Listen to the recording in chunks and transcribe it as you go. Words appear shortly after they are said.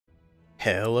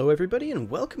Hello everybody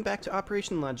and welcome back to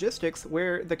Operation Logistics,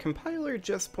 where the compiler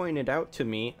just pointed out to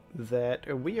me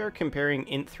that we are comparing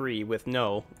int3 with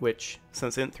null, which,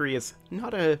 since int3 is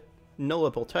not a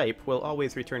nullable type, will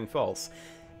always return false.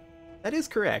 That is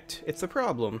correct. It's a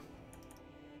problem.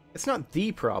 It's not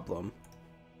the problem,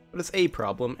 but it's a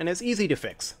problem, and it's easy to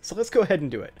fix. So let's go ahead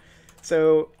and do it.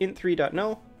 So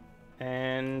int3.null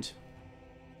and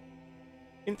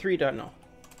int3.null.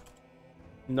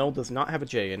 Null does not have a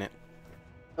j in it.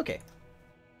 Okay.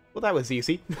 Well, that was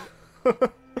easy.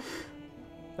 That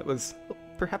was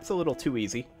perhaps a little too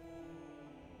easy.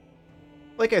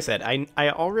 Like I said, I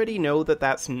already know that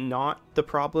that's not the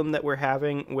problem that we're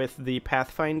having with the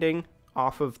pathfinding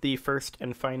off of the first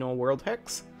and final world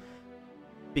hex,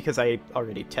 because I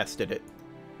already tested it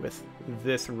with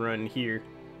this run here.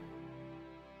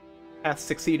 Path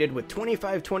succeeded with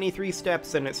 23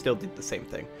 steps, and it still did the same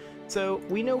thing. So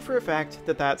we know for a fact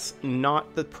that that's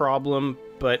not the problem,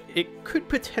 but it could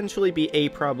potentially be a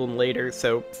problem later,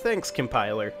 so thanks,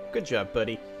 compiler. Good job,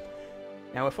 buddy.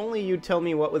 Now, if only you'd tell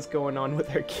me what was going on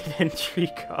with our kit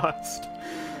entry cost.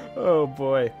 Oh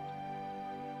boy.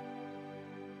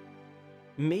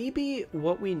 Maybe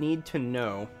what we need to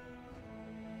know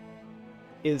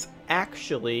is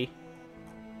actually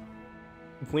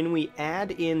when we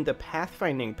add in the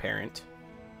pathfinding parent,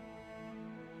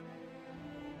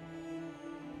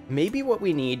 maybe what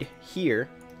we need here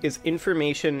is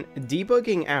information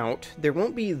debugging out. There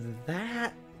won't be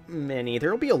that many.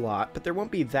 There will be a lot, but there won't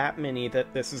be that many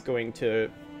that this is going to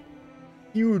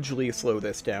hugely slow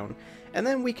this down. And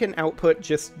then we can output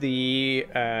just the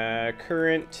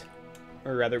current,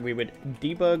 or rather we would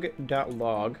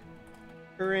debug.log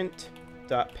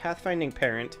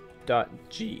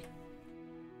current.pathfindingparent.g.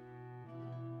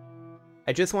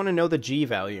 I just want to know the g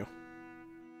value.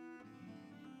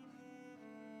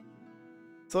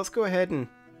 So let's go ahead and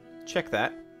check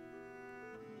that.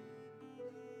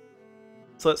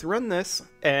 So let's run this,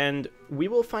 and we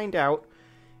will find out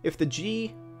if the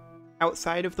G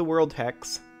outside of the world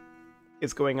hex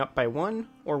is going up by 1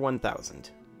 or 1,000.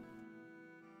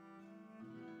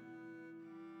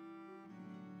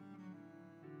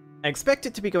 I expect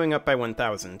it to be going up by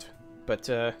 1,000, but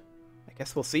I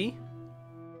guess we'll see.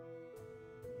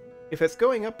 If it's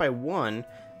going up by 1,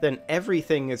 then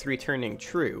everything is returning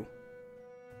true,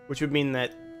 which would mean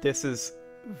that this is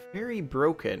very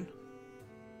broken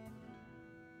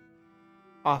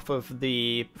off of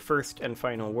the first and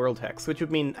final world hex, which would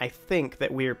mean, I think,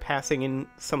 that we're passing in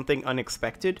something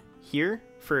unexpected here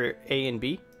for A and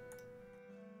B.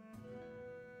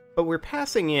 But we're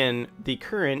passing in the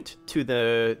current to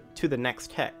the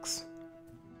next hex,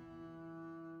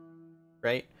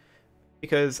 right?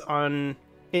 Because in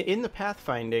the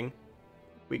pathfinding,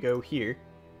 we go here.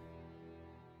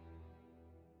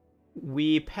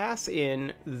 We pass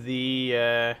in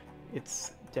the,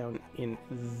 it's down in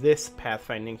this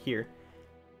pathfinding here,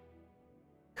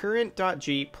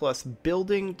 current.g plus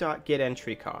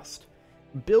building.getEntryCost.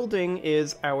 Building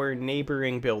is our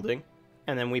neighboring building,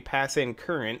 and then we pass in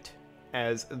current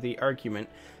as the argument.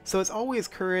 So it's always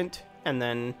current, and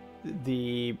then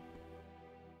the...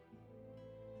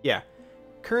 yeah.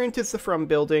 Current is the from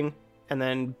building, and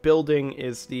then building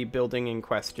is the building in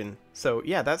question. So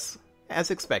yeah, that's as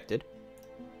expected.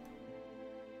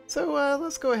 So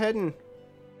let's go ahead and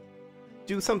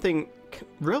do something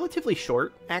relatively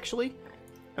short, actually.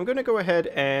 I'm going to go ahead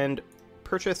and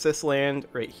purchase this land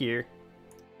right here.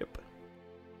 Yep.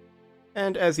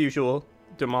 And as usual,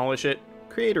 demolish it,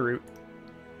 create a route,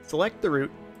 select the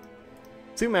route,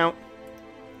 zoom out,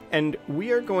 and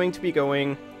we are going to be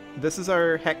going, this is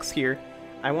our hex here.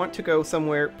 I want to go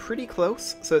somewhere pretty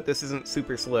close so that this isn't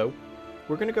super slow.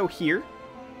 We're going to go here,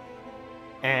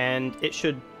 and it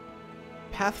should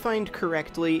pathfind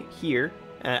correctly here.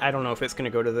 I don't know if it's going to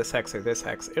go to this hex or this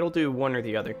hex. It'll do one or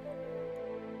the other.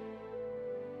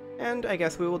 And I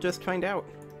guess we will just find out.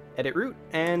 Edit route,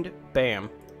 and bam.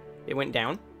 It went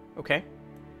down. Okay.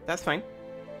 That's fine.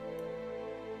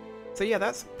 So yeah,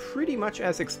 that's pretty much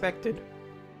as expected.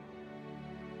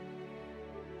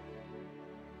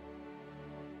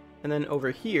 And then over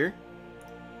here,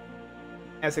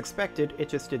 as expected, it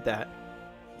just did that.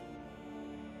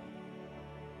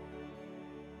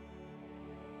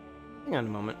 Hang on a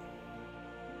moment.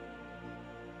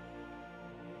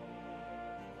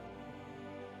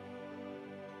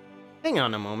 Hang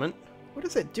on a moment. What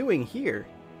is it doing here?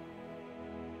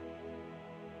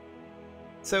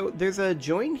 So there's a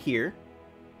join here,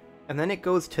 and then it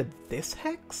goes to this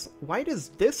hex? Why does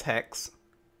this hex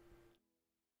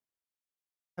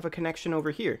have a connection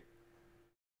over here?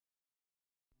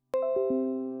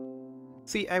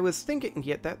 See, I was thinking,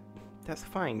 yeah, that's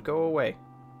fine. Go away.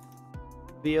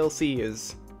 VLC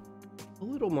is a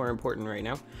little more important right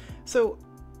now. So,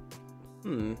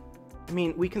 I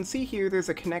mean, we can see here there's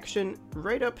a connection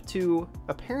right up to,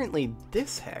 apparently,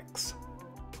 this hex.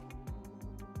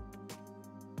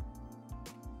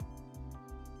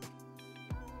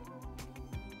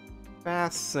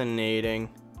 Fascinating.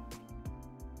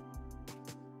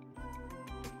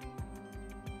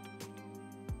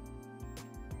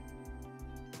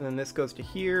 And then this goes to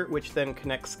here, which then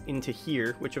connects into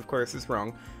here, which of course is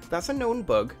wrong. That's a known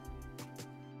bug.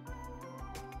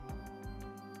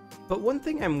 But one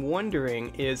thing I'm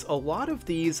wondering is a lot of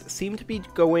these seem to be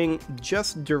going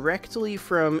just directly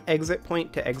from exit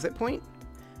point to exit point.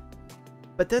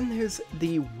 But then there's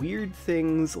the weird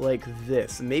things like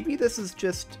this. Maybe this is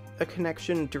just a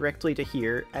connection directly to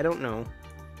here. I don't know.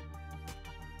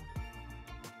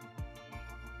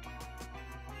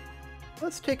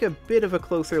 Let's take a bit of a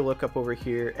closer look up over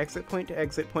here. Exit point to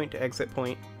exit point to exit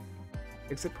point.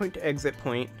 Exit point to exit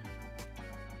point.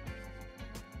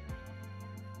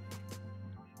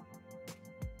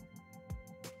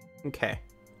 Okay.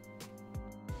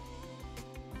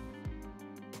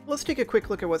 Let's take a quick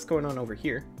look at what's going on over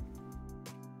here.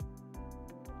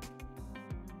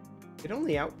 It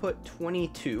only output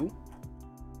 22,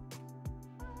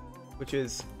 which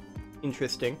is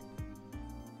interesting.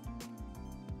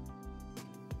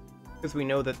 Because we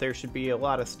know that there should be a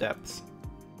lot of steps.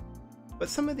 But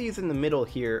some of these in the middle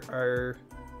here are,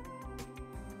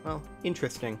 well,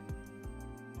 interesting.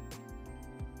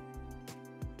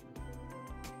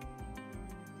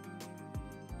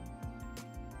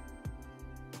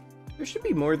 There should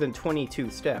be more than 22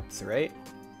 steps, right?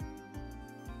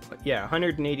 But yeah,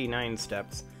 189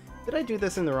 steps. Did I do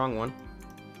this in the wrong one?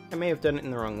 I may have done it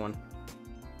in the wrong one.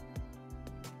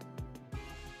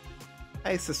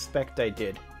 I suspect I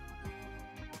did.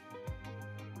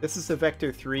 This is the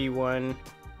Vector 3 one.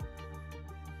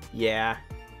 Yeah.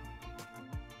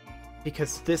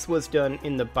 Because this was done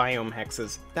in the biome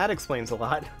hexes. That explains a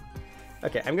lot.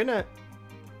 Okay, I'm gonna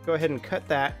go ahead and cut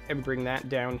that and bring that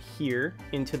down here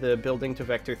into the building to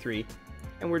Vector 3.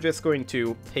 And we're just going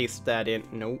to paste that in.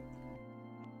 Nope.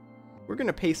 We're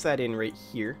gonna paste that in right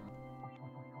here.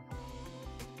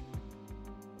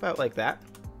 About like that.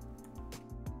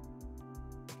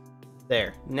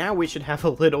 There. Now we should have a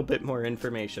little bit more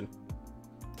information.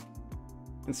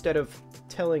 Instead of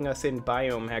telling us in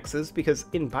biome hexes, because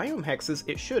in biome hexes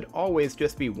it should always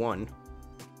just be 1.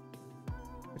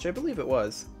 Which I believe it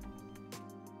was.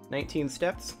 19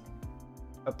 steps?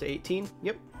 Up to 18?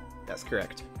 Yep, that's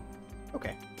correct.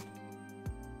 Okay.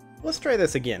 Let's try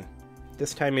this again.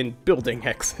 This time in building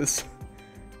hexes.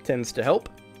 Tends to help.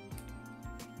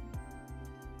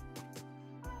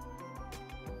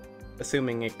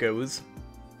 Assuming it goes.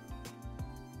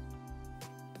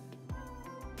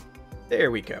 There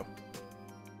we go.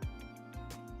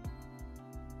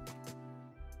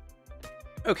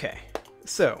 Okay,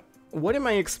 so what am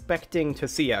I expecting to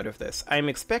see out of this? I'm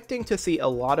expecting to see a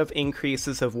lot of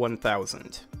increases of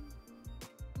 1,000.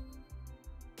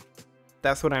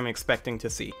 That's what I'm expecting to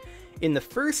see. In the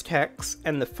first hex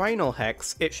and the final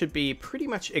hex, it should be pretty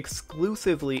much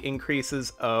exclusively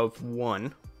increases of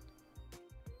 1.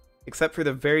 Except for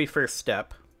the very first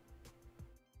step.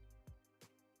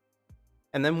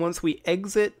 And then once we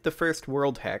exit the first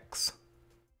world hex,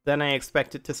 then I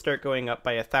expect it to start going up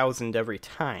by 1,000 every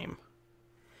time.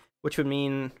 Which would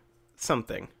mean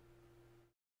something.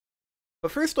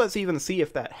 But first let's even see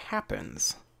if that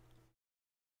happens.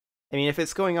 I mean, if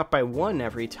it's going up by 1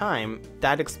 every time,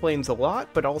 that explains a lot,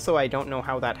 but also I don't know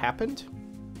how that happened.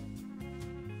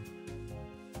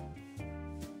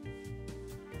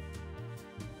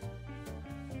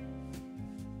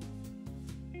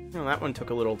 Well, that one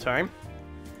took a little time.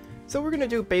 So we're going to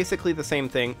do basically the same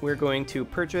thing. We're going to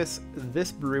purchase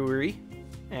this brewery,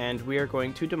 and we are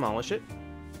going to demolish it.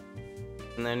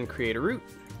 And then create a route.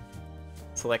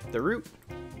 Select the route.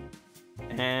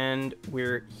 And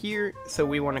we're here, so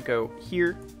we want to go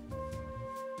here.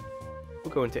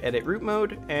 We'll go into edit route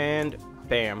mode, and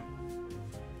bam.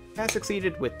 Has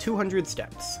succeeded with 200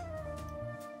 steps.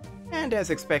 And as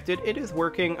expected, it is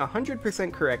working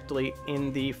 100% correctly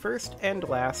in the first and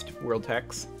last world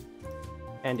hex.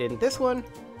 And in this one,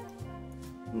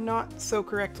 not so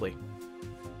correctly.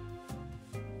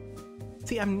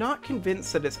 See, I'm not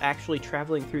convinced that it's actually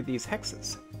traveling through these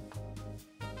hexes.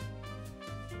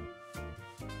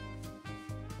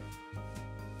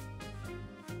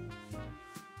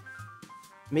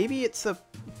 Maybe it's a...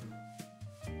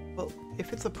 Well,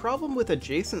 if it's a problem with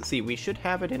adjacency, we should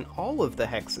have it in all of the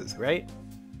hexes, right?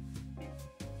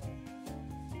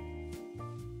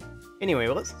 Anyway,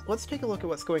 let's take a look at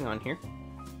what's going on here.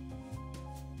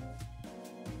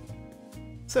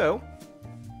 So,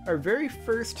 our very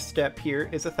first step here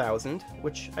is 1,000,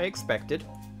 which I expected.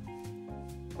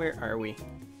 Where are we?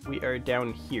 We are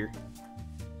down here.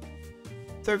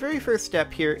 So our very first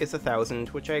step here is 1,000,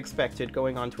 which I expected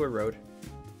going onto a road.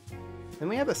 Then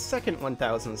we have a second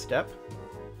 1,000 step.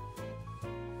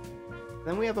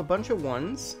 Then we have a bunch of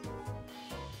ones.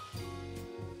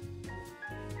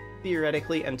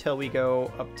 Theoretically, until we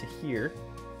go up to here.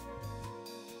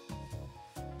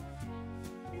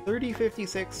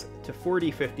 3056 to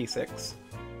 4056.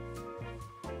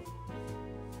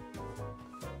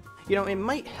 You know, it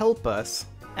might help us,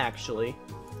 actually,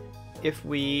 if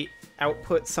we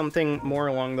output something more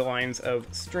along the lines of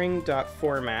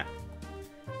string.format,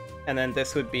 and then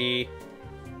this would be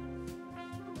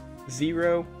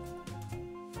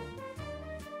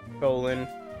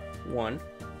 0:1.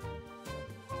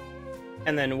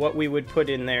 And then what we would put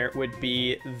in there would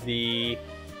be the...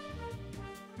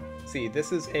 See,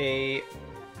 this is a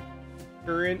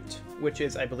current, which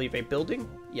is, I believe, a building?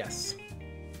 Yes.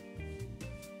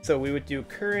 So we would do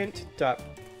current dot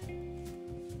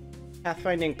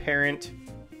pathfinding parent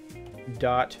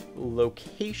dot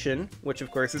location, which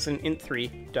of course is an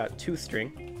int3 dot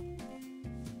toString.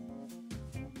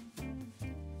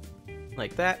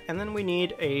 Like that, and then we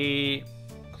need a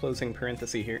closing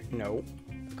parenthesis here. No,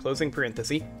 closing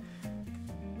parenthesis.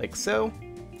 Like so.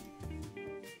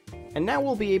 And now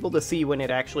we'll be able to see when it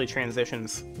actually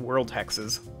transitions world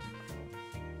hexes.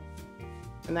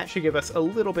 And that should give us a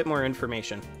little bit more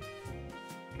information,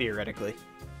 theoretically.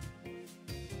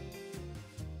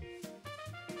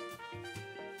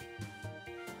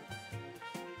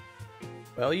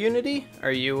 Well, Unity,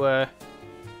 are you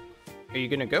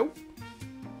gonna go?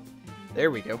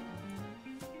 There we go.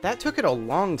 That took it a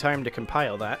long time to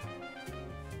compile that.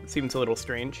 It seems a little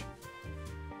strange.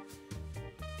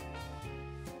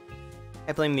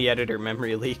 I blame the editor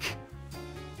memory leak,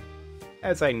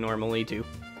 as I normally do.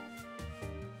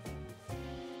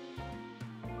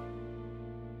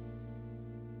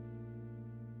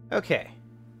 Okay,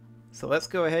 so let's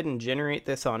go ahead and generate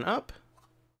this on up.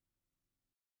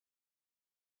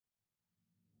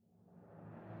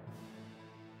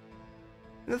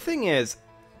 And the thing is,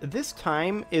 this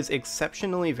time is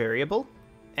exceptionally variable,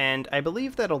 and I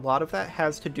believe that a lot of that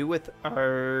has to do with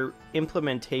our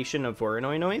implementation of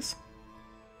Voronoi noise.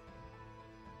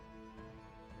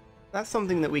 That's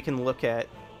something that we can look at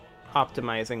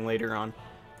optimizing later on.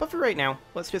 But for right now,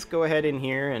 let's just go ahead in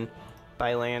here and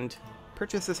buy land,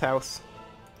 purchase this house,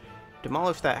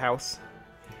 demolish that house,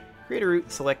 create a route,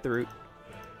 select the route,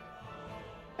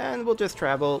 and we'll just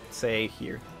travel, say,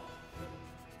 here.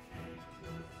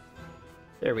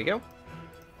 There we go.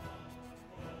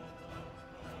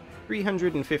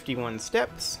 351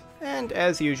 steps, and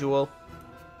as usual,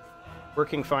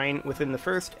 working fine within the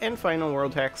first and final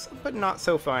world hex, but not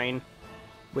so fine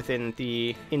within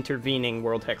the intervening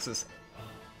world hexes.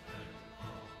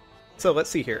 So let's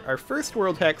see here. Our first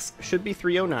world hex should be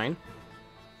 309,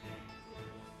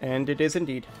 and it is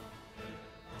indeed.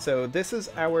 So this is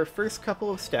our first couple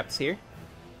of steps here.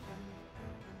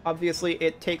 Obviously,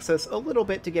 it takes us a little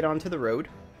bit to get onto the road,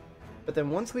 but then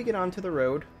once we get onto the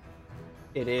road,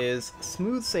 it is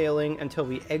smooth sailing until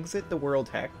we exit the world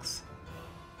hex.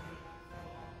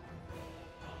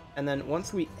 And then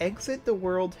once we exit the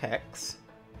world hex,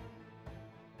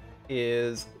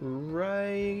 is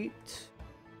right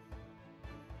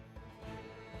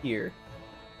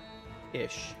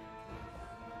here-ish.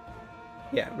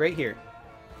 Yeah, right here.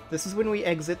 This is when we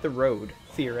exit the road,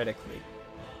 theoretically.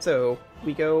 So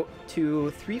we go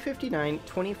to 359,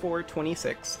 24,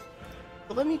 26.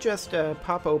 So let me just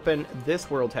pop open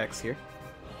this world hex here,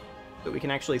 so we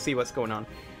can actually see what's going on.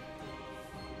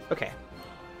 Okay.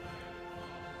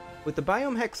 With the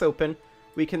biome hex open,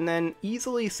 we can then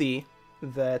easily see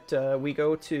that we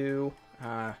go to...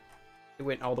 it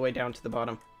went all the way down to the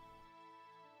bottom.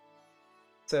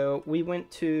 So we went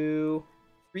to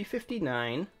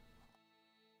 359,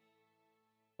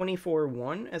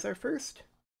 24.1 as our first?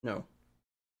 No.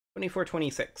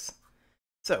 24.26.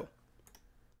 So,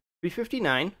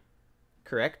 359,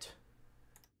 correct.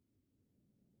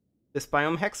 This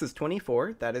biome hex is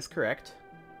 24, that is correct.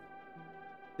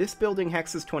 This building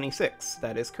hex is 26,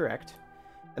 that is correct.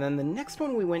 And then the next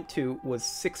one we went to was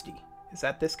 60. Is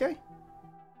that this guy?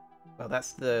 Well,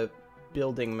 that's the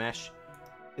building mesh.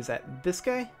 Is that this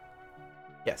guy?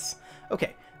 Yes.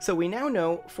 Okay, so we now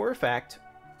know for a fact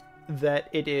that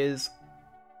it is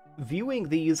viewing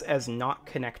these as not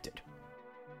connected.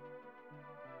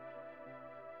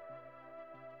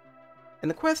 And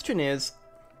the question is,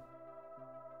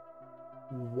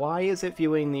 why is it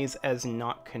viewing these as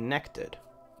not connected?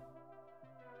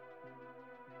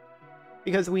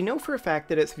 Because we know for a fact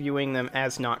that it's viewing them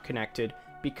as not connected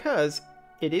because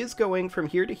it is going from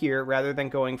here to here rather than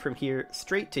going from here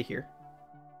straight to here.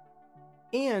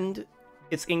 And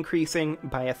it's increasing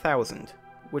by 1,000,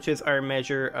 which is our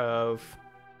measure of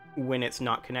when it's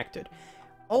not connected.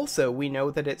 Also, we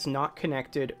know that it's not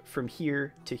connected from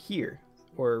here to here,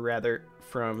 or rather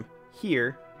from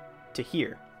here to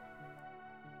here.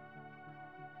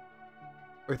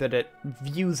 Or that it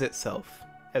views itself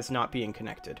as not being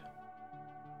connected.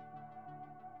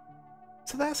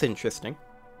 So that's interesting.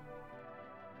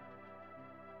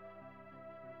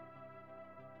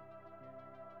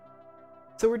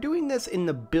 So we're doing this in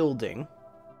the building.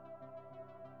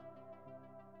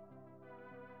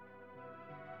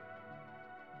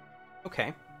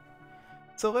 Okay.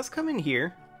 So let's come in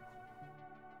here.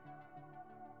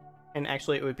 And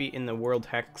actually it would be in the world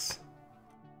hex.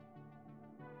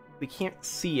 We can't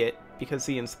see it because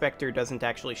the inspector doesn't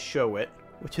actually show it,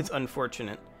 which is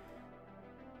unfortunate.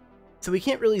 So we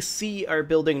can't really see our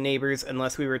building neighbors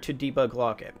unless we were to debug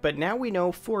log it. But now we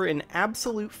know for an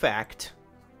absolute fact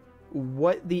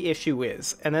what the issue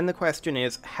is. And then the question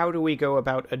is, how do we go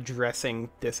about addressing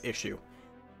this issue?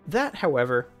 That,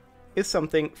 however, is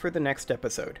something for the next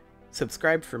episode.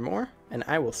 Subscribe for more, and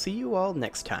I will see you all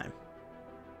next time.